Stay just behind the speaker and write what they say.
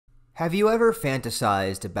Have you ever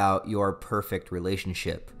fantasized about your perfect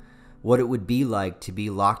relationship? What it would be like to be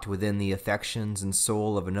locked within the affections and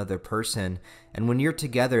soul of another person, and when you're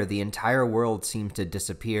together, the entire world seems to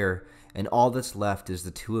disappear, and all that's left is the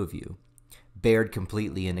two of you, bared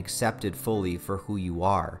completely and accepted fully for who you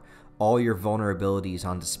are, all your vulnerabilities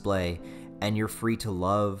on display, and you're free to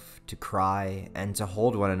love, to cry, and to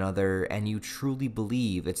hold one another, and you truly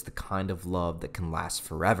believe it's the kind of love that can last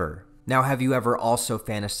forever. Now, have you ever also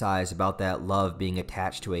fantasized about that love being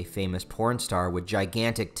attached to a famous porn star with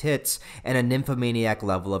gigantic tits and a nymphomaniac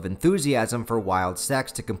level of enthusiasm for wild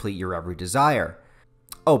sex to complete your every desire?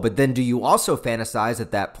 Oh, but then do you also fantasize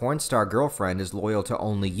that that porn star girlfriend is loyal to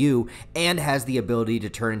only you and has the ability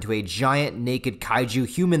to turn into a giant naked kaiju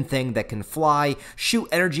human thing that can fly, shoot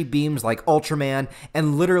energy beams like Ultraman,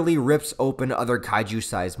 and literally rips open other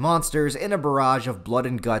kaiju-sized monsters in a barrage of blood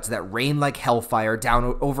and guts that rain like hellfire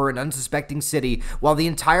down over an unsuspecting city while the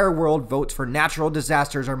entire world votes for natural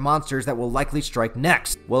disasters or monsters that will likely strike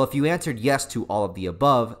next? Well, if you answered yes to all of the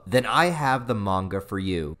above, then I have the manga for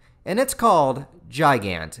you. And it's called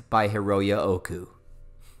GIGANT by Hiroya Oku.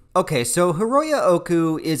 Okay, so Hiroya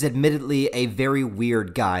Oku is admittedly a very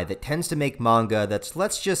weird guy that tends to make manga that's,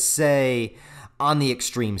 let's just say, on the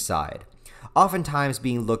extreme side. Oftentimes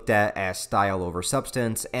being looked at as style over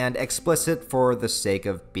substance and explicit for the sake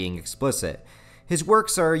of being explicit. His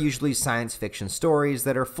works are usually science fiction stories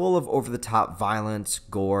that are full of over-the-top violence,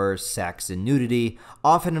 gore, sex, and nudity,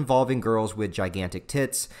 often involving girls with gigantic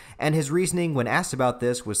tits, and his reasoning when asked about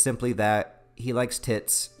this was simply that he likes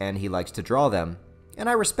tits and he likes to draw them, and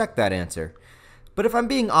I respect that answer. But if I'm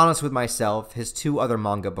being honest with myself, his two other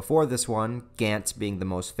manga before this one, Gantz being the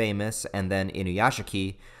most famous, and then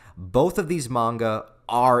Inuyashiki, both of these manga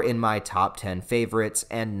are in my top 10 favorites,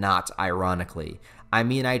 and not ironically. I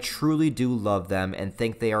mean, I truly do love them and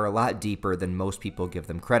think they are a lot deeper than most people give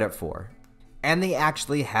them credit for. And they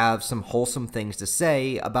actually have some wholesome things to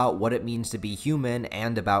say about what it means to be human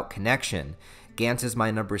and about connection. Gantz is my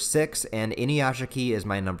number 6 and Inuyashiki is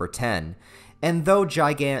my number 10. And though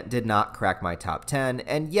Gigant did not crack my top 10,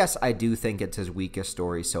 and yes, I do think it's his weakest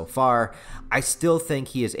story so far, I still think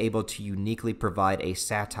he is able to uniquely provide a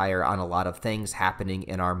satire on a lot of things happening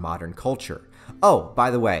in our modern culture. Oh,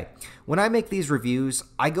 by the way, when I make these reviews,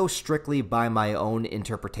 I go strictly by my own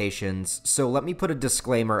interpretations, so let me put a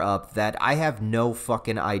disclaimer up that I have no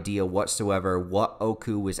fucking idea whatsoever what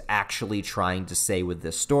Oku was actually trying to say with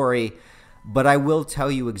this story, but I will tell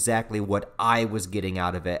you exactly what I was getting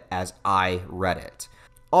out of it as I read it.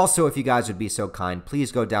 Also, if you guys would be so kind,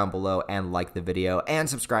 please go down below and like the video and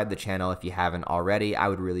subscribe to the channel if you haven't already. I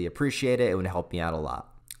would really appreciate it. It would help me out a lot.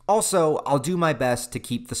 Also, I'll do my best to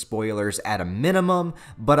keep the spoilers at a minimum,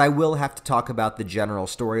 but I will have to talk about the general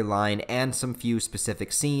storyline and some few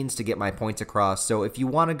specific scenes to get my points across, so if you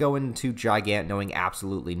want to go into Gigant knowing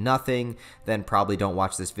absolutely nothing, then probably don't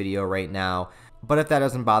watch this video right now, but if that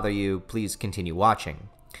doesn't bother you, please continue watching.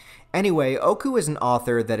 Anyway, Oku is an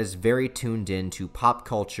author that is very tuned in to pop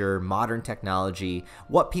culture, modern technology,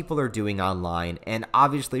 what people are doing online, and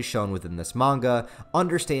obviously shown within this manga,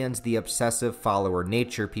 understands the obsessive follower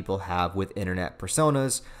nature people have with internet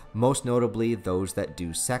personas, most notably those that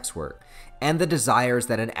do sex work, and the desires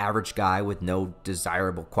that an average guy with no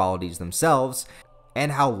desirable qualities themselves,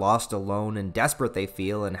 and how lost, alone, and desperate they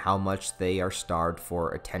feel, and how much they are starved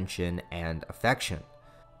for attention and affection.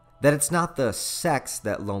 That it's not the sex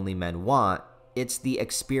that lonely men want, it's the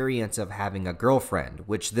experience of having a girlfriend,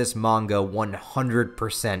 which this manga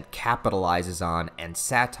 100% capitalizes on and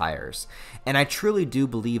satires. And I truly do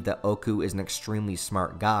believe that Oku is an extremely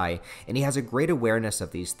smart guy, and he has a great awareness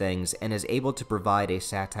of these things and is able to provide a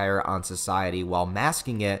satire on society while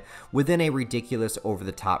masking it within a ridiculous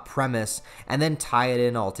over-the-top premise, and then tie it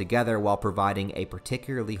in all together while providing a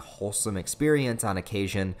particularly wholesome experience on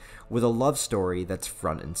occasion with a love story that's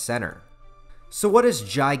front and center. So what is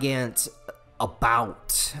Gigant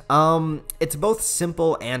about? It's both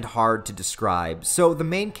simple and hard to describe. So the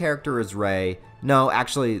main character is Rei. No,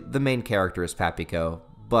 actually, the main character is Papiko,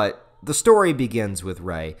 but the story begins with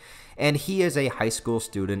Rei, and he is a high school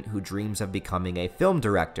student who dreams of becoming a film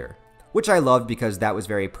director, which I loved because that was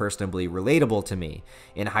very personally relatable to me.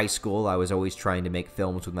 In high school, I was always trying to make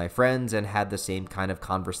films with my friends and had the same kind of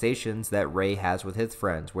conversations that Ray has with his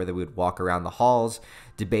friends, where they would walk around the halls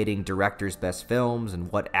debating directors' best films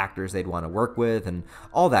and what actors they'd want to work with and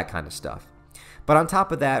all that kind of stuff. But on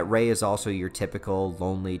top of that, Ray is also your typical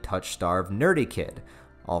lonely, touch-starved, nerdy kid,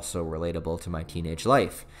 also relatable to my teenage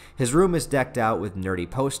life. His room is decked out with nerdy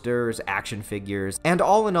posters, action figures, and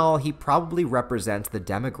all in all, he probably represents the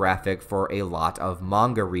demographic for a lot of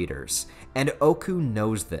manga readers. And Oku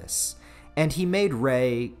knows this. And he made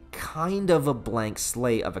Rei kind of a blank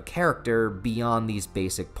slate of a character beyond these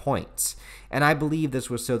basic points. And I believe this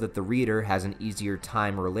was so that the reader has an easier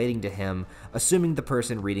time relating to him, assuming the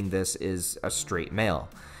person reading this is a straight male.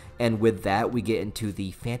 And with that, we get into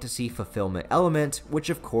the fantasy fulfillment element, which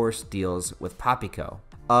of course deals with Papiko.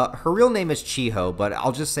 Her real name is Chiho, but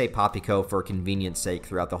I'll just say Papiko for convenience sake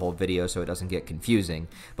throughout the whole video so it doesn't get confusing.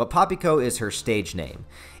 But Papiko is her stage name.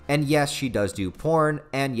 And yes, she does do porn,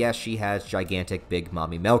 and yes, she has gigantic big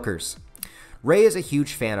mommy milkers. Ray is a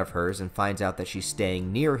huge fan of hers and finds out that she's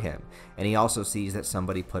staying near him, and he also sees that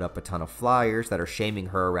somebody put up a ton of flyers that are shaming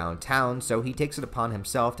her around town, so he takes it upon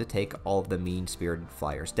himself to take all of the mean-spirited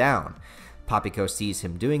flyers down. Papiko sees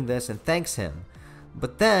him doing this and thanks him,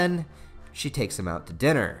 but then she takes him out to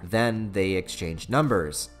dinner. Then they exchange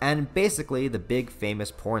numbers, and basically the big famous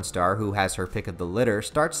porn star who has her pick of the litter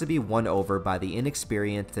starts to be won over by the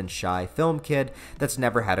inexperienced and shy film kid that's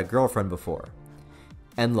never had a girlfriend before.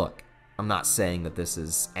 And look, I'm not saying that this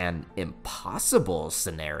is an impossible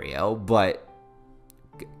scenario, but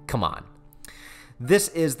come on. This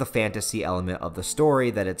is the fantasy element of the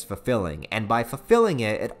story that it's fulfilling, and by fulfilling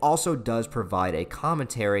it, it also does provide a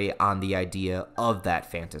commentary on the idea of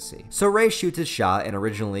that fantasy. So Ray shoots his shot and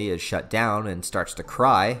originally is shut down and starts to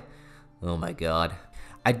cry. Oh my god.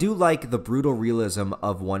 I do like the brutal realism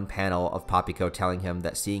of one panel of Papiko telling him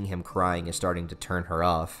that seeing him crying is starting to turn her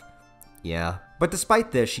off. Yeah. But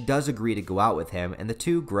despite this, she does agree to go out with him, and the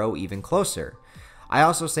two grow even closer. I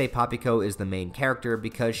also say Papiko is the main character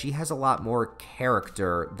because she has a lot more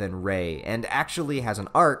character than Ray, and actually has an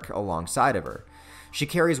arc alongside of her. She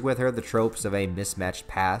carries with her the tropes of a mismatched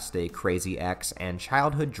past, a crazy ex, and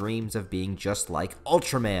childhood dreams of being just like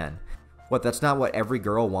Ultraman. What, that's not what every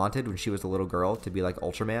girl wanted when she was a little girl, to be like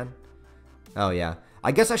Ultraman? Oh yeah.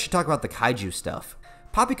 I guess I should talk about the kaiju stuff.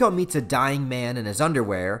 Papiko meets a dying man in his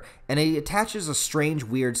underwear, and he attaches a strange,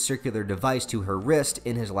 weird circular device to her wrist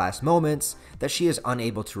in his last moments that she is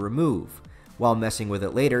unable to remove. While messing with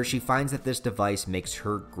it later, she finds that this device makes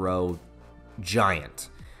her grow giant.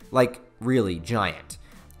 Like, really giant.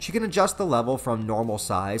 She can adjust the level from normal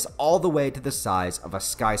size all the way to the size of a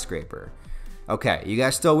skyscraper. Okay, you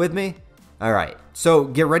guys still with me? Alright, so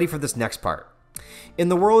get ready for this next part. In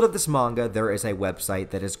the world of this manga, there is a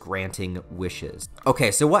website that is granting wishes. Okay,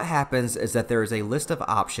 so what happens is that there is a list of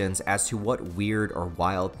options as to what weird or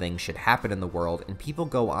wild things should happen in the world, and people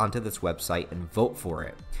go onto this website and vote for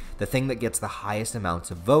it. The thing that gets the highest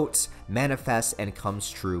amounts of votes manifests and comes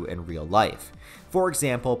true in real life. For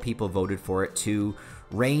example, people voted for it to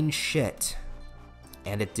rain shit,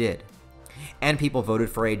 and it did. And people voted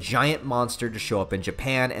for a giant monster to show up in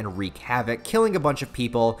Japan and wreak havoc, killing a bunch of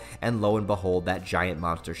people, and lo and behold, that giant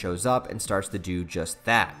monster shows up and starts to do just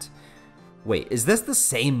that. Wait, is this the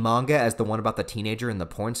same manga as the one about the teenager and the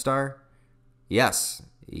porn star? Yes.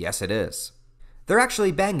 Yes, it is. They're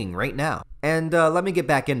actually banging right now. And let me get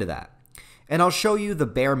back into that. And I'll show you the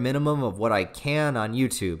bare minimum of what I can on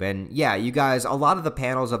YouTube. And yeah, you guys, a lot of the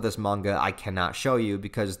panels of this manga I cannot show you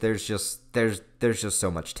because there's just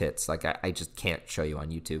so much tits. Like, I just can't show you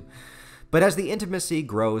on YouTube. But as the intimacy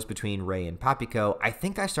grows between Ray and Papiko, I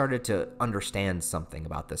think I started to understand something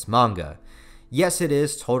about this manga. Yes, it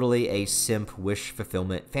is totally a simp wish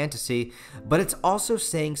fulfillment fantasy, but it's also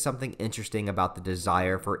saying something interesting about the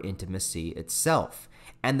desire for intimacy itself,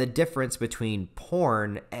 and the difference between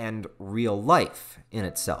porn and real life in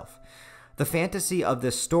itself. The fantasy of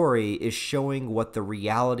this story is showing what the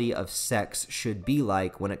reality of sex should be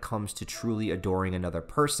like when it comes to truly adoring another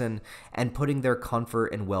person and putting their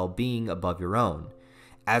comfort and well-being above your own,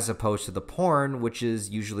 as opposed to the porn, which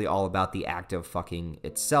is usually all about the act of fucking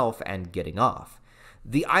itself and getting off.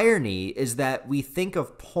 The irony is that we think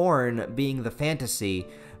of porn being the fantasy,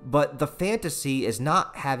 but the fantasy is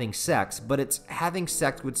not having sex, but it's having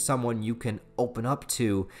sex with someone you can open up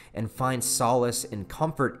to and find solace and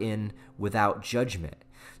comfort in without judgment.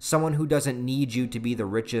 Someone who doesn't need you to be the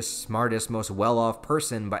richest, smartest, most well-off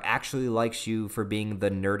person, but actually likes you for being the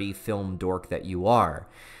nerdy film dork that you are.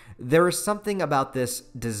 There is something about this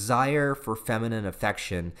desire for feminine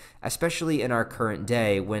affection, especially in our current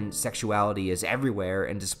day when sexuality is everywhere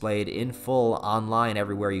and displayed in full online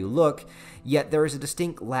everywhere you look, yet there is a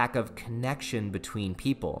distinct lack of connection between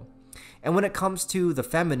people. And when it comes to the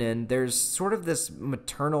feminine, there's sort of this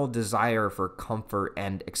maternal desire for comfort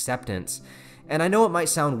and acceptance. And I know it might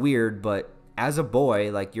sound weird, but as a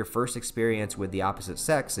boy, like, your first experience with the opposite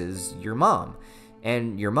sex is your mom.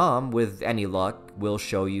 And your mom, with any luck, will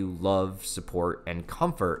show you love, support, and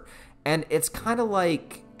comfort. And it's kind of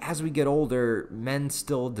like, as we get older, men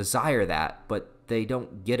still desire that, but they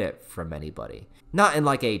don't get it from anybody. Not in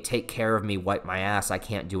like a take care of me, wipe my ass, I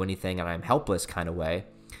can't do anything and I'm helpless kind of way.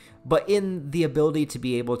 but in the ability to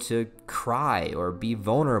be able to cry or be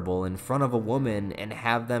vulnerable in front of a woman and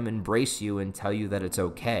have them embrace you and tell you that it's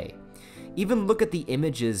okay. Even look at the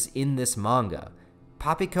images in this manga.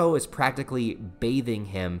 Papiko is practically bathing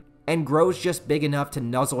him and grows just big enough to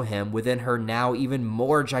nuzzle him within her now even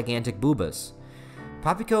more gigantic boobas.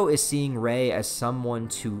 Papiko is seeing Rei as someone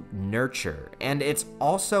to nurture, and it's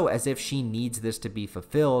also as if she needs this to be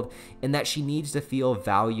fulfilled, in that she needs to feel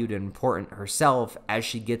valued and important herself, as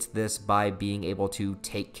she gets this by being able to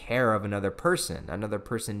take care of another person. Another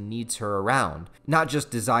person needs her around, not just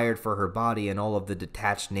desired for her body and all of the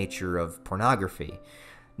detached nature of pornography.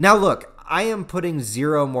 Now look, I am putting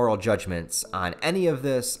zero moral judgments on any of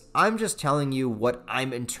this. I'm just telling you what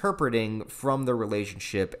I'm interpreting from the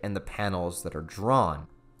relationship and the panels that are drawn.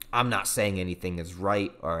 I'm not saying anything is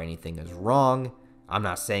right or anything is wrong. I'm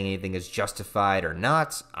not saying anything is justified or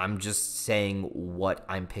not. I'm just saying what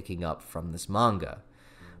I'm picking up from this manga.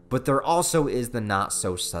 But there also is the not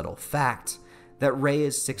so subtle fact that Rei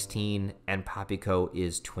is 16 and Papiko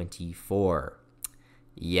is 24.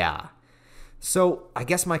 Yeah. So, I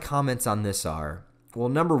guess my comments on this are, well,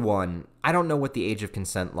 number one, I don't know what the age of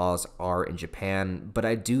consent laws are in Japan, but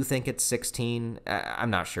I do think it's 16.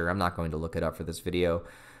 I'm not sure. I'm not going to look it up for this video.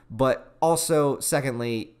 But also,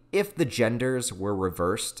 secondly, if the genders were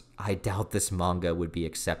reversed, I doubt this manga would be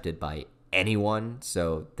accepted by anyone.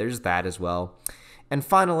 So, there's that as well. And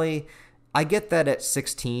finally, I get that at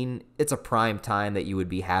 16, it's a prime time that you would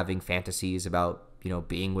be having fantasies about,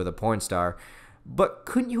 being with a porn star. But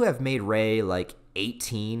couldn't you have made Rei,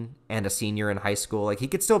 18 and a senior in high school? He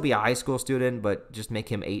could still be a high school student, but just make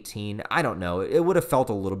him 18. I don't know. It would have felt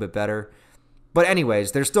a little bit better. But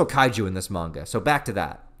anyways, there's still kaiju in this manga, so back to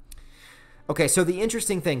that. Okay, so the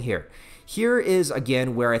interesting thing here. Here is,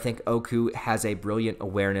 again, where I think Oku has a brilliant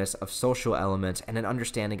awareness of social elements and an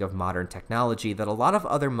understanding of modern technology that a lot of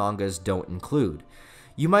other mangas don't include.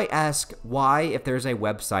 You might ask why, if there's a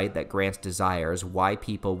website that grants desires, why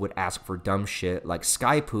people would ask for dumb shit like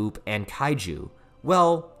sky poop and kaiju.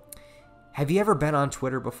 Well, have you ever been on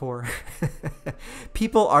Twitter before?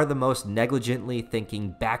 People are the most negligently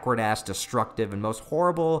thinking, backward-ass, destructive, and most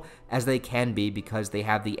horrible as they can be because they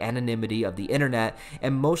have the anonymity of the internet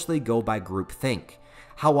and mostly go by groupthink.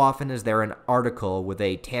 How often is there an article with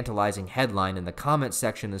a tantalizing headline and the comment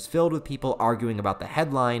section is filled with people arguing about the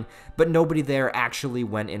headline, but nobody there actually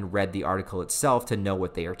went and read the article itself to know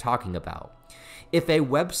what they are talking about? If a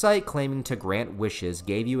website claiming to grant wishes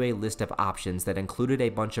gave you a list of options that included a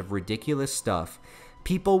bunch of ridiculous stuff,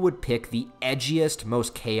 people would pick the edgiest,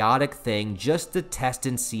 most chaotic thing just to test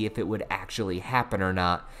and see if it would actually happen or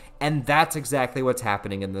not, and that's exactly what's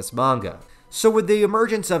happening in this manga. So with the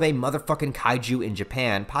emergence of a motherfucking kaiju in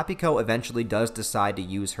Japan, Papiko eventually does decide to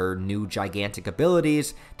use her new gigantic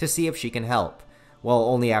abilities to see if she can help. Well,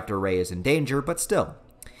 only after Rei is in danger, but still.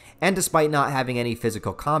 And despite not having any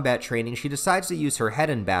physical combat training, she decides to use her head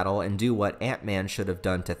in battle and do what Ant-Man should have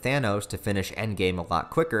done to Thanos to finish Endgame a lot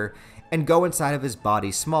quicker, and go inside of his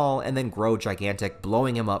body small and then grow gigantic,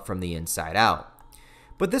 blowing him up from the inside out.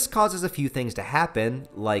 But this causes a few things to happen,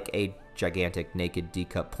 like a gigantic naked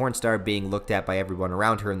D-cup porn star being looked at by everyone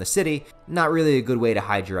around her in the city. Not really a good way to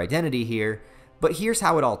hide your identity here, but here's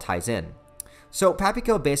how it all ties in. So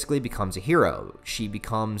Papiko basically becomes a hero. She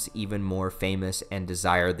becomes even more famous and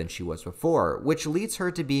desired than she was before, which leads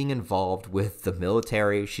her to being involved with the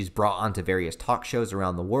military. She's brought onto various talk shows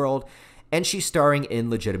around the world, and she's starring in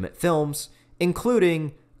legitimate films,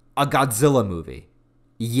 including a Godzilla movie.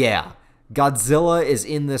 Yeah. Godzilla is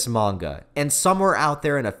in this manga, and somewhere out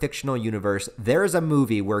there in a fictional universe, there's a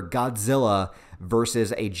movie where Godzilla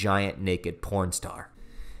versus a giant naked porn star.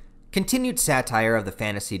 Continued satire of the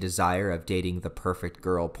fantasy desire of dating the perfect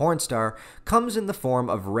girl porn star comes in the form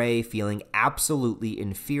of Rei feeling absolutely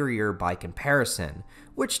inferior by comparison,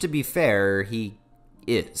 which, to be fair, he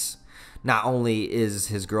is. Not only is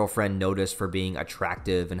his girlfriend noticed for being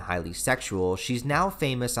attractive and highly sexual, she's now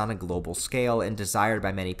famous on a global scale and desired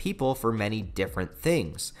by many people for many different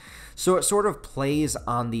things. So it sort of plays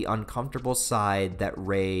on the uncomfortable side that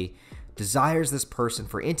Rei desires this person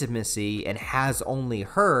for intimacy and has only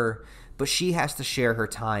her, but she has to share her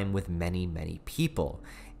time with many, many people,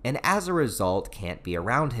 and as a result can't be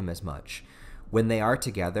around him as much. When they are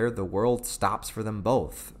together, the world stops for them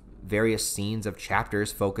both. Various scenes of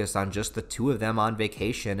chapters focus on just the two of them on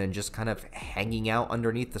vacation and just kind of hanging out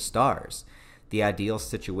underneath the stars. The ideal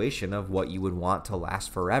situation of what you would want to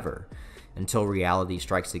last forever. Until reality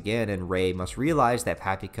strikes again and Rei must realize that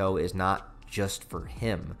Papiko is not just for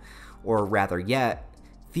him. Or rather yet,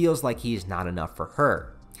 feels like he's not enough for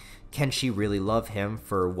her. Can she really love him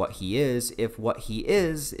for what he is if what he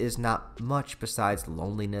is not much besides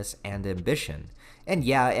loneliness and ambition? And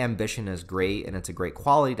yeah, ambition is great and it's a great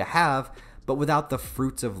quality to have, but without the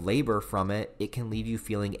fruits of labor from it, it can leave you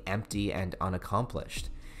feeling empty and unaccomplished.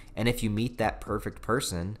 And if you meet that perfect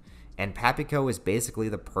person, and Papiko is basically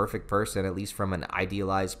the perfect person, at least from an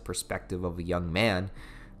idealized perspective of a young man,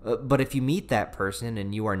 but if you meet that person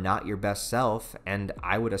and you are not your best self, and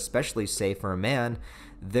I would especially say for a man,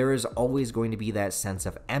 there is always going to be that sense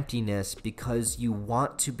of emptiness because you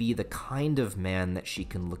want to be the kind of man that she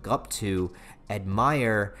can look up to,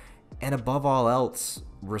 admire, and above all else,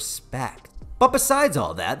 respect. But besides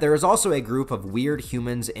all that, there is also a group of weird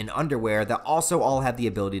humans in underwear that also all have the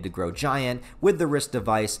ability to grow giant with the wrist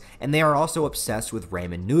device, and they are also obsessed with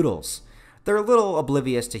ramen noodles. They're a little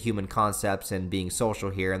oblivious to human concepts and being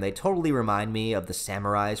social here, and they totally remind me of the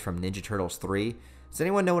samurais from Ninja Turtles 3. Does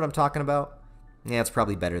anyone know what I'm talking about? Yeah, it's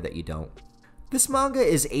probably better that you don't. This manga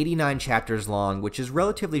is 89 chapters long, which is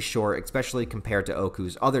relatively short, especially compared to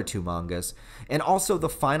Oku's other 2 mangas, and also the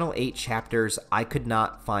final 8 chapters I could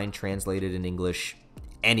not find translated in English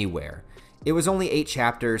anywhere. It was only 8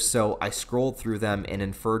 chapters, so I scrolled through them and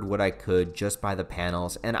inferred what I could just by the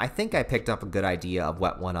panels, and I think I picked up a good idea of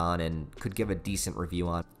what went on and could give a decent review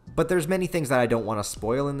on. But there's many things that I don't want to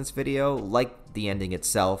spoil in this video, like the ending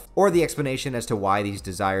itself, or the explanation as to why these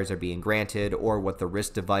desires are being granted, or what the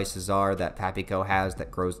wrist devices are that Papiko has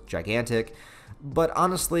that grows gigantic. But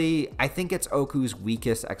honestly, I think it's Oku's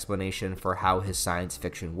weakest explanation for how his science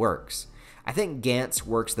fiction works. I think Gant's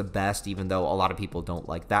works the best, even though a lot of people don't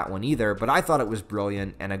like that one either, but I thought it was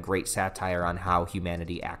brilliant and a great satire on how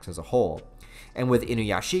humanity acts as a whole. And with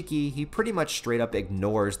Inuyashiki, he pretty much straight up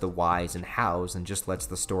ignores the whys and hows and just lets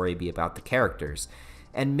the story be about the characters.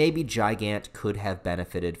 And maybe Gigant could have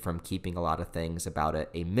benefited from keeping a lot of things about it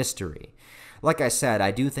a mystery. Like I said,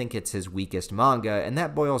 I do think it's his weakest manga, and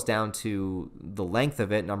that boils down to the length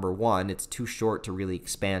of it. Number one, it's too short to really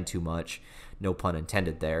expand too much. No pun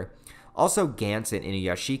intended there. Also, Gantz and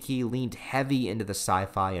Inuyashiki leaned heavy into the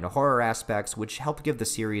sci-fi and horror aspects, which helped give the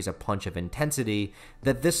series a punch of intensity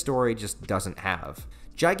that this story just doesn't have.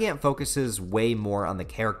 Gigant focuses way more on the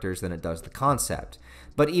characters than it does the concept,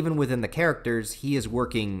 but even within the characters, he is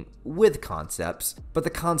working with concepts, but the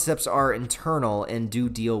concepts are internal and do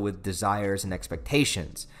deal with desires and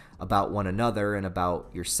expectations about one another and about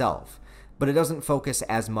yourself. But it doesn't focus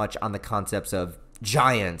as much on the concepts of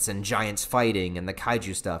giants and giants fighting and the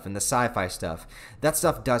kaiju stuff and the sci-fi stuff. That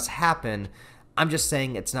stuff does happen. I'm just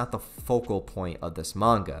saying it's not the focal point of this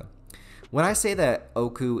manga. When I say that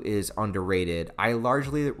Oku is underrated, I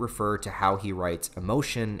largely refer to how he writes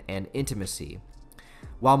emotion and intimacy.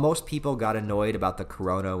 While most people got annoyed about the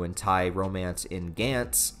Kurono and Tai romance in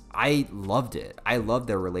Gantz, I loved it. I loved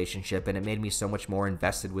their relationship, and it made me so much more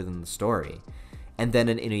invested within the story. And then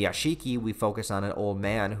in Inuyashiki, we focus on an old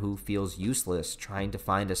man who feels useless, trying to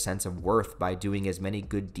find a sense of worth by doing as many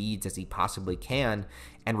good deeds as he possibly can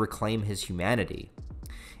and reclaim his humanity.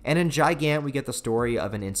 And in Gigant, we get the story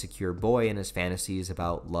of an insecure boy and his fantasies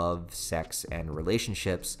about love, sex, and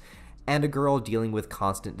relationships, and a girl dealing with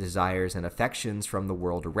constant desires and affections from the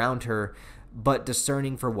world around her, but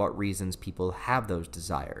discerning for what reasons people have those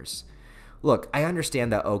desires. Look, I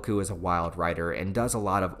understand that Oku is a wild writer and does a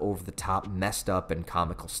lot of over-the-top, messed up, and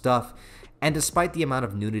comical stuff, and despite the amount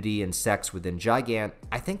of nudity and sex within Gigant,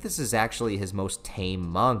 I think this is actually his most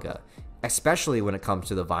tame manga, especially when it comes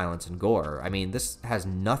to the violence and gore. I mean, this has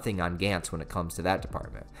nothing on Gantz when it comes to that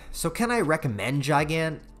department. So can I recommend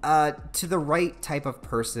Gigant? To the right type of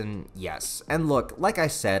person, yes. And look, like I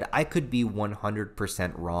said, I could be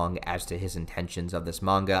 100% wrong as to his intentions of this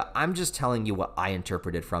manga. I'm just telling you what I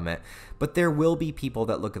interpreted from it. But there will be people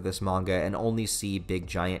that look at this manga and only see big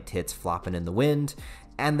giant tits flopping in the wind,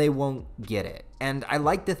 and they won't get it. And I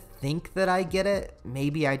like to think that I get it.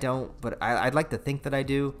 Maybe I don't, but I'd like to think that I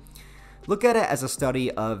do. Look at it as a study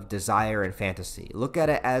of desire and fantasy. Look at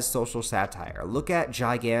it as social satire. Look at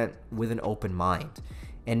Gigant with an open mind.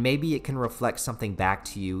 And maybe it can reflect something back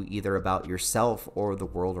to you either about yourself or the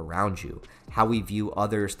world around you. How we view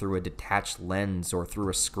others through a detached lens or through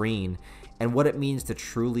a screen. And what it means to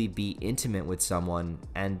truly be intimate with someone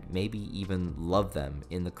and maybe even love them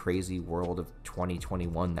in the crazy world of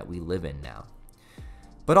 2021 that we live in now.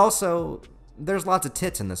 But also, there's lots of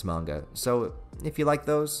tits in this manga. So if you like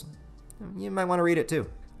those, you might want to read it too.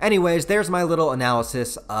 Anyways, there's my little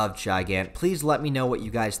analysis of Gigant. Please let me know what you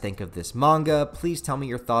guys think of this manga. Please tell me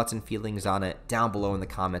your thoughts and feelings on it down below in the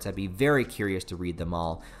comments. I'd be very curious to read them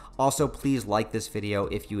all. Also, please like this video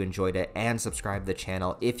if you enjoyed it and subscribe to the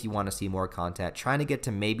channel if you want to see more content. Trying to get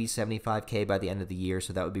to maybe 75K by the end of the year,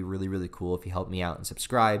 so that would be really, really cool if you help me out and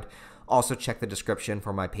subscribed. Also, check the description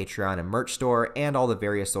for my Patreon and merch store and all the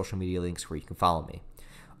various social media links where you can follow me.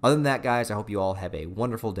 Other than that, guys, I hope you all have a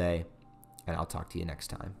wonderful day, and I'll talk to you next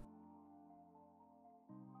time.